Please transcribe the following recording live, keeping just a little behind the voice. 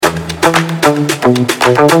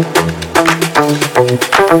Welcome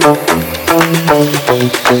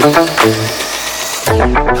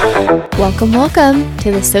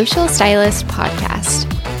to the Social Stylist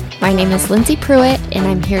Podcast. My name is Lindsay Pruitt, and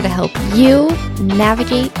I'm here to help you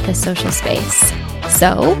navigate the social space.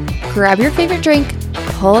 So grab your favorite drink,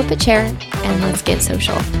 pull up a chair, and let's get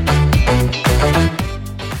social.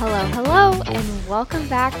 Hello, and welcome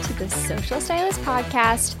back to the Social Stylist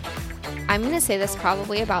Podcast. I'm going to say this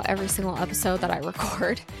probably about every single episode that I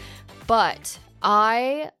record, but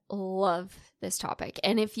I love this topic.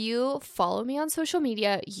 And if you follow me on social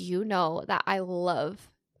media, you know that I love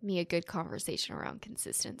me a good conversation around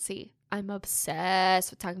consistency. I'm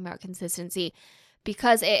obsessed with talking about consistency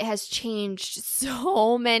because it has changed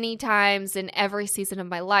so many times in every season of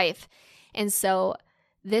my life. And so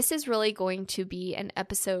this is really going to be an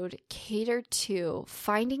episode catered to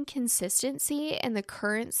finding consistency in the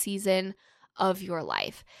current season of your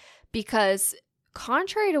life. Because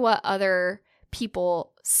contrary to what other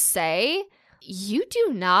people say, you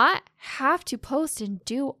do not have to post and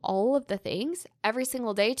do all of the things every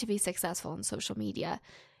single day to be successful on social media.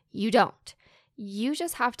 You don't. You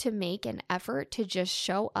just have to make an effort to just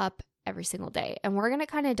show up every single day. And we're going to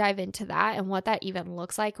kind of dive into that and what that even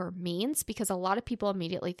looks like or means, because a lot of people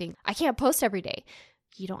immediately think, I can't post every day.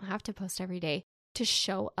 You don't have to post every day to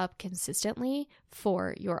show up consistently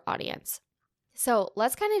for your audience. So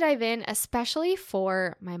let's kind of dive in, especially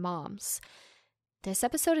for my moms. This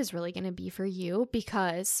episode is really going to be for you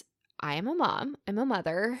because I am a mom. I'm a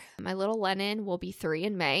mother. My little Lennon will be 3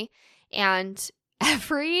 in May. And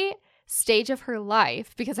every stage of her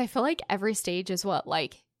life, because I feel like every stage is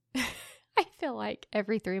I feel like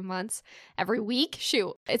every 3 months, every week,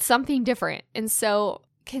 it's something different. And so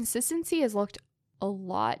consistency has looked a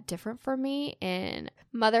lot different for me in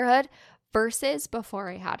motherhood versus before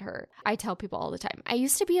I had her. I tell people all the time, I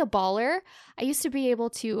used to be a baller. I used to be able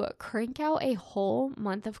to crank out a whole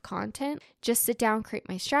month of content, just sit down, create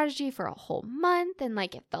my strategy for a whole month. And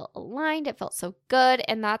it felt aligned. It felt so good.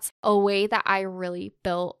 And that's a way that I really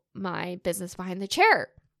built my business behind the chair.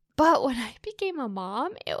 But when I became a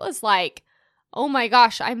mom, it was like, oh my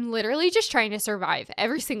gosh, I'm literally just trying to survive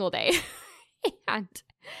every single day. And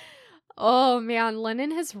oh man,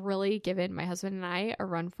 Lennon has really given my husband and I a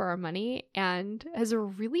run for our money and has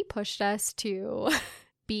really pushed us to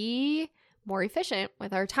be more efficient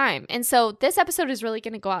with our time. And so this episode is really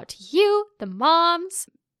going to go out to you, the moms,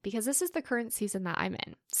 because this is the current season that I'm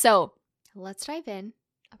in. So let's dive in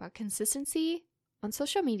about consistency on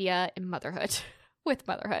social media in motherhood. With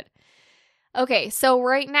motherhood. Okay, so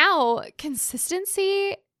right now,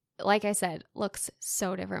 consistency, like I said, looks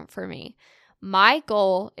so different for me. My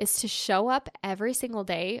goal is to show up every single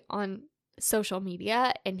day on social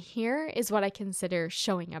media, and here is what I consider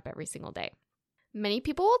showing up every single day. Many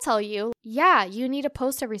people will tell you, yeah, you need to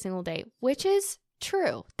post every single day, which is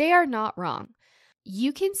true. They are not wrong.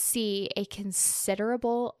 You can see a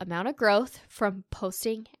considerable amount of growth from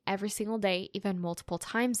posting every single day, even multiple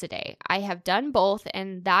times a day. I have done both,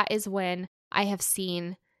 and that is when I have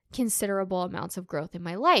seen considerable amounts of growth in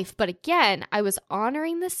my life. But again, I was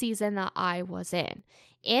honoring the season that I was in.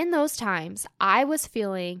 In those times, I was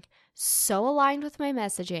feeling so aligned with my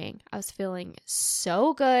messaging. I was feeling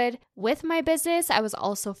so good with my business. I was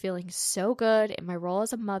also feeling so good in my role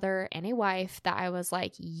as a mother and a wife that I was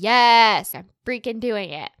like, yes, I'm freaking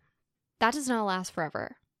doing it. That does not last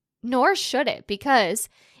forever, nor should it, because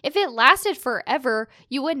if it lasted forever,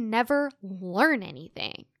 you would never learn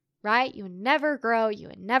anything, right? You would never grow. You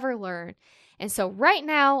would never learn. And so right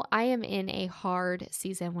now, I am in a hard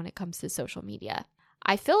season when it comes to social media.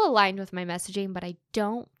 I feel aligned with my messaging, but I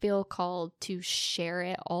don't feel called to share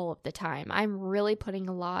it all of the time. I'm really putting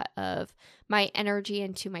a lot of my energy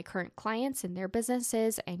into my current clients and their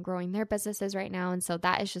businesses and growing their businesses right now. And so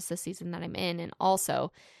that is just the season that I'm in. And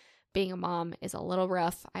also, being a mom is a little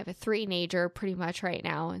rough. I have a 3-nager pretty much right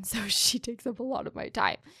now. And so she takes up a lot of my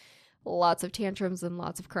time. Lots of tantrums and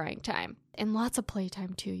lots of crying time. And lots of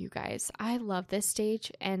playtime too, you guys. I love this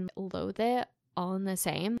stage and loathe it all in the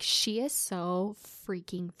same. She is so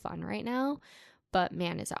freaking fun right now, but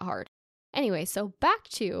man, is it hard. Anyway, so back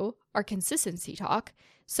to our consistency talk.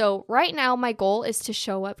 So right now, my goal is to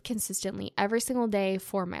show up consistently every single day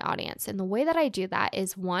for my audience. And the way that I do that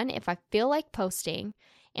is, one, if I feel like posting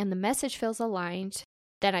and the message feels aligned,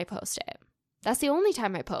 then I post it. That's the only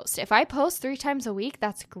time I post. If I post 3 times a week,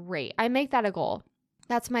 that's great. I make that a goal.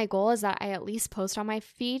 That's my goal, is that I at least post on my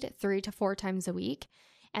feed 3 to 4 times a week.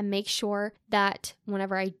 And make sure that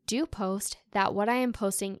whenever I do post, that what I am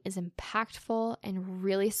posting is impactful and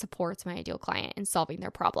really supports my ideal client in solving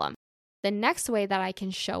their problem. The next way that I can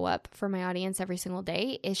show up for my audience every single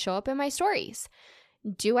day is show up in my stories.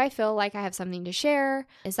 Do I feel like I have something to share?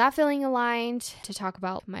 Is that feeling aligned to talk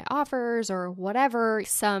about my offers or whatever,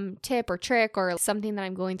 some tip or trick or something that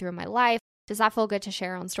I'm going through in my life? Does that feel good to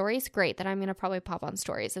share on stories? Great, then I'm going to probably pop on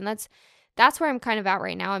stories. And that's where I'm kind of at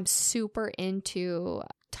right now. I'm super into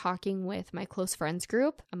talking with my close friends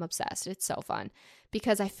group. I'm obsessed. It's so fun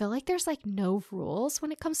because I feel like there's like no rules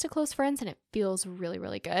when it comes to close friends, and it feels really,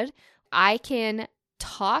 really good. I can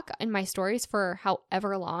talk in my stories for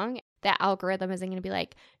however long. That algorithm isn't going to be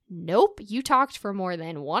like, nope, you talked for more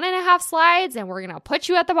than 1.5 slides and we're going to put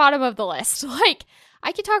you at the bottom of the list. Like,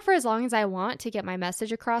 I can talk for as long as I want to get my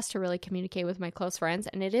message across, to really communicate with my close friends.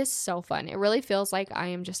 And it is so fun. It really feels like I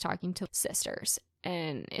am just talking to sisters,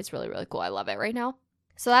 and it's really, really cool. I love it right now.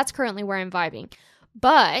 So that's currently where I'm vibing.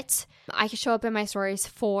 But I can show up in my stories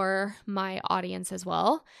for my audience as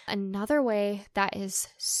well. Another way that is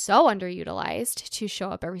so underutilized to show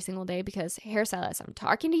up every single day, because hairstylist, I'm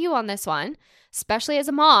talking to you on this one, especially as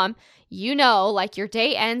a mom, like your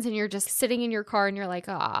day ends and you're just sitting in your car and you're like,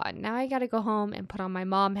 now I got to go home and put on my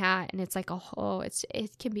mom hat. And it's like,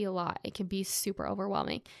 it can be a lot. It can be super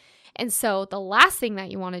overwhelming. And so the last thing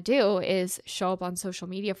that you want to do is show up on social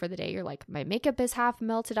media for the day. You're like, my makeup is half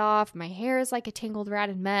melted off. My hair is like a tangled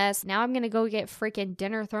ratted mess. Now I'm going to go get freaking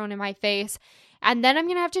dinner thrown in my face. And then I'm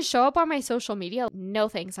going to have to show up on my social media. No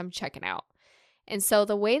thanks, I'm checking out. And so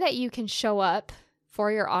the way that you can show up for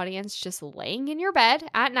your audience just laying in your bed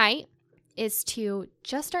at night is to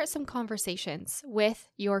just start some conversations with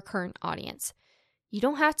your current audience. You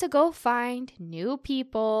don't have to go find new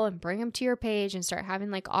people and bring them to your page and start having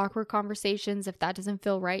like awkward conversations if that doesn't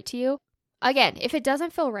feel right to you. Again, if it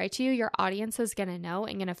doesn't feel right to you, your audience is going to know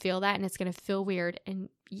and going to feel that, and it's going to feel weird and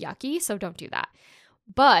yucky, so don't do that.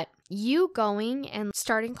 But you going and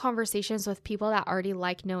starting conversations with people that already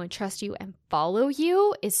like, know, and trust you and follow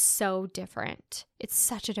you is so different. It's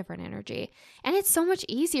such a different energy. And it's so much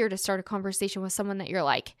easier to start a conversation with someone that you're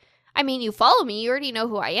like, you follow me, you already know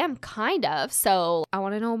who I am, kind of, so I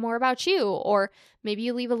want to know more about you. Or maybe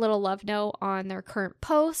you leave a little love note on their current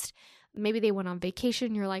post. Maybe they went on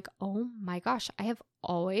vacation. You're like, oh my gosh, I have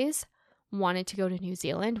always wanted to go to New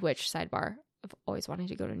Zealand, which, sidebar, I've always wanted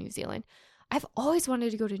to go to New Zealand. I've always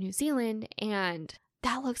wanted to go to New Zealand, and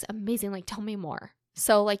that looks amazing. Like, tell me more.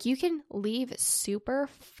 So like, you can leave super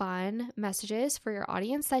fun messages for your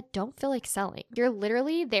audience that don't feel like selling. You're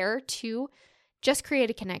literally there to just create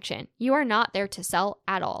a connection. You are not there to sell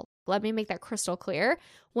at all. Let me make that crystal clear.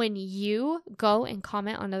 When you go and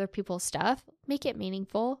comment on other people's stuff, make it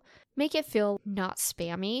meaningful. Make it feel not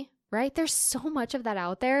spammy, right? There's so much of that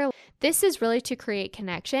out there. This is really to create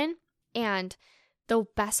connection. And the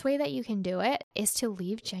best way that you can do it is to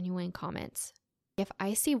leave genuine comments. If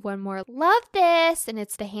I see one more, love this, and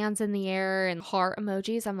it's the hands in the air and heart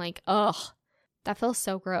emojis, I'm like, ugh, that feels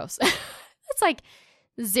so gross. It's like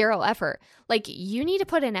zero effort. Like, you need to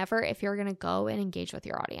put in effort if you're going to go and engage with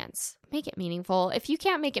your audience. Make it meaningful. If you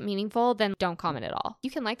can't make it meaningful, then don't comment at all.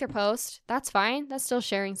 You can like their post. That's fine. That's still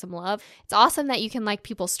sharing some love. It's awesome that you can like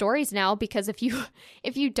people's stories now, because if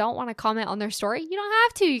you don't want to comment on their story, you don't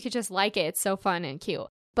have to. You could just like it. It's so fun and cute.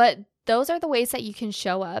 But those are the ways that you can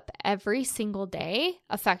show up every single day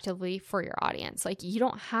effectively for your audience. Like, you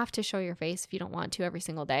don't have to show your face if you don't want to every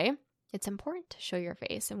single day. It's important to show your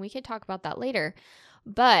face, and we could talk about that later.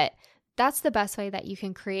 But that's the best way that you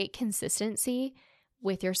can create consistency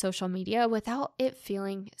with your social media without it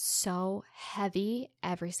feeling so heavy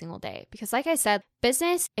every single day. Because like I said,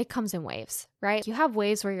 business, it comes in waves, right? You have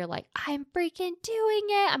waves where you're like, I'm freaking doing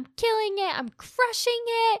it. I'm killing it. I'm crushing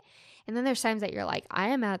it. And then there's times that you're like, I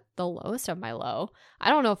am at the lowest of my low. I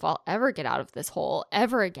don't know if I'll ever get out of this hole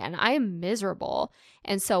ever again. I am miserable.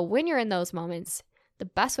 And so when you're in those moments, the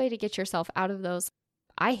best way to get yourself out of those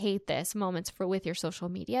I hate this moments with your social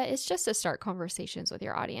media is just to start conversations with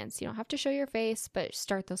your audience. You don't have to show your face, but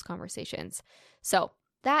start those conversations. So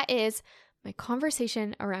that is my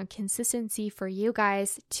conversation around consistency for you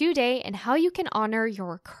guys today, and how you can honor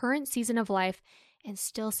your current season of life and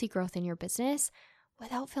still see growth in your business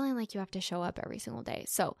without feeling like you have to show up every single day.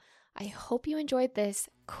 So I hope you enjoyed this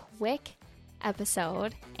quick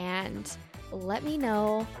episode, and let me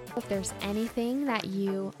know if there's anything that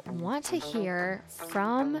you want to hear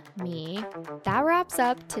from me. That wraps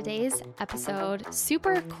up today's episode.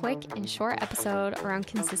 Super quick and short episode around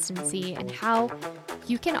consistency and how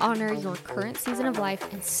you can honor your current season of life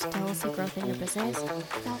and still see growth in your business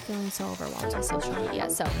without feeling so overwhelmed with social media.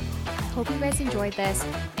 So I hope you guys enjoyed this.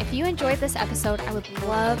 If you enjoyed this episode, I would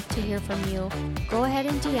love to hear from you. Go ahead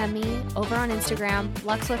and DM me over on Instagram,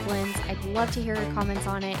 Lux with Linz. I'd love to hear your comments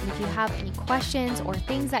on it. And if you have any questions or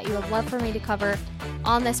things that you would love for me to cover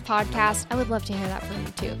on this podcast, I would love to hear that from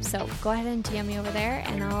you too. So go ahead and DM me over there,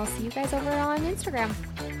 and I'll see you guys over on Instagram.